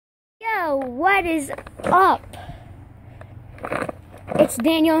Yo, what is up? It's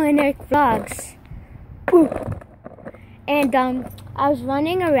Daniel and Eric Vlogs. Ooh. And I was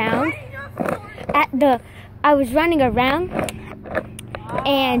running around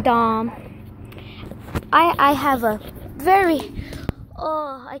and I have a very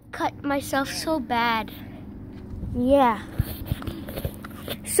I cut myself so bad. Yeah.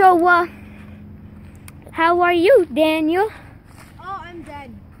 So how are you, Daniel? Oh, I'm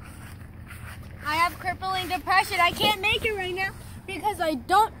dead. I have crippling depression. I can't make it right now because I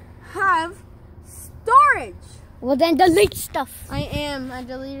don't have storage. Well, then delete stuff. I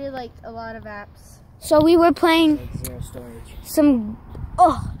deleted like a lot of apps. So we were playing Zero storage. some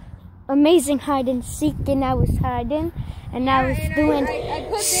amazing hide and seek, and I was hiding, and I was doing. I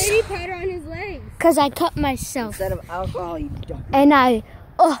put baby powder on his legs. Cause I cut myself. Instead of alcohol, you don't. And I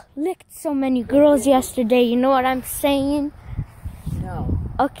licked so many girls yesterday. You know what I'm saying? No.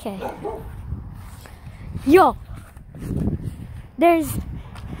 Okay. Yo, there's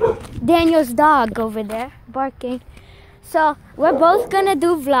Daniel's dog over there barking. So we're both gonna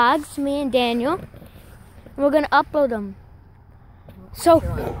do vlogs, me and Daniel. We're gonna upload them. So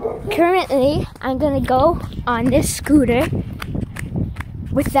currently, I'm gonna go on this scooter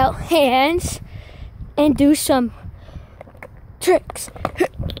without hands and do some tricks.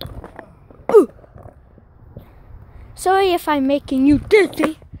 Ooh. Sorry if I'm making you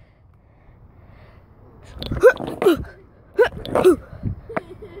dizzy.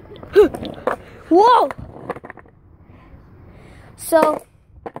 Whoa! So,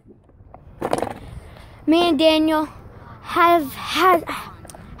 me and Daniel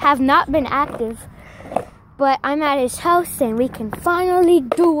have not been active, but I'm at his house and we can finally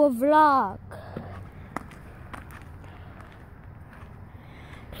do a vlog.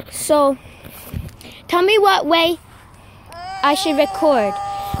 So, tell me what way I should record.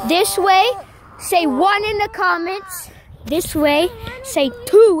 This way, say 1 in the comments. This way, say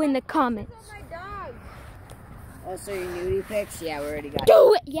 2 in the comments. Oh, so your nudie pics? Yeah, we already got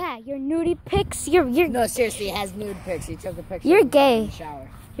Do it! Yeah, your nudie pics. You're No, seriously, it has nude pics. You took a picture. You're in gay. the shower.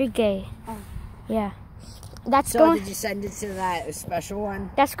 You're gay. Oh. Yeah. That's So going. did you send it to that special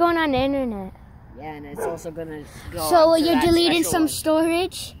one? That's going on the internet. Yeah, and it's also gonna go. So onto you're that deleting special some one.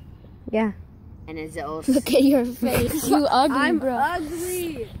 storage. Yeah. And is it also? Look at your face. You ugly, I'm bro.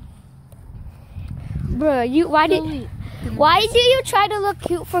 ugly. Bro, why do you try to look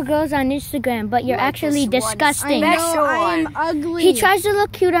cute for girls on Instagram, but you're Like actually this one disgusting? I Special know I'm one. ugly. He tries to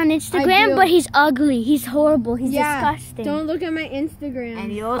look cute on Instagram, do. but he's ugly. He's horrible. He's Yeah, disgusting. don't look at my Instagram.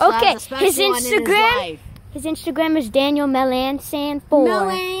 And he also Okay, has a special his one in his Instagram- life. His Instagram is Daniel Melanson4.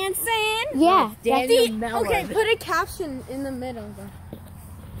 Melanson. Yeah. Daniel Mellon. Okay, put a caption in the middle.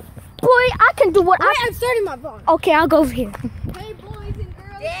 Boy, I can do what Wait, I'm starting my vlog. Okay, I'll go over here. Hey, boys and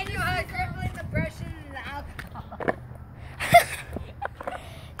girls. Daniel has crippling depression and alcohol.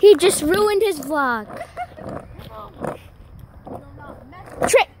 He just ruined his vlog.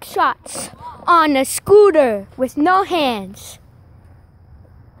 Trick shots on a scooter with no hands.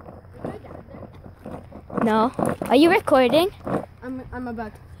 No. Are you recording? I'm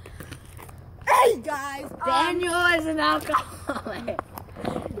about to. Hey guys, Daniel is an alcoholic.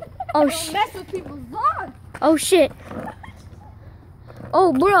 Oh don't shit. mess with people's vlogs. Oh shit.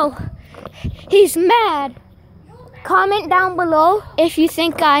 Oh bro. He's mad. Comment down below if you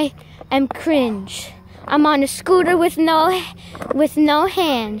think I am cringe. I'm on a scooter with no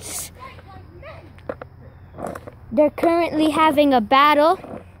hands. They're currently having a battle,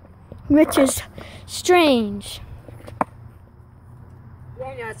 which is strange.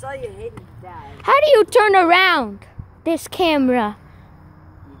 Daniel, I saw you hitting dad. How do you turn around this camera?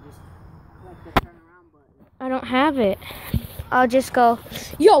 You just like the turn around button. I don't have it. I'll just go,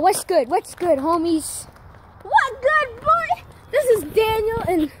 yo, what's good? What's good, homies? What good boy? This is Daniel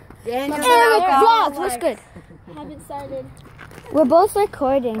and Daniel Eric Vlogs, what's good? haven't started. We're both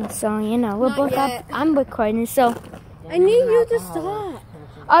recording, so, you know, we're Not both yet. up. I'm recording, so. I need you to stop.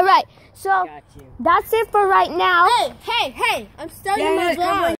 All right, so Got you. that's it for right now. Hey, I'm starting my vlog.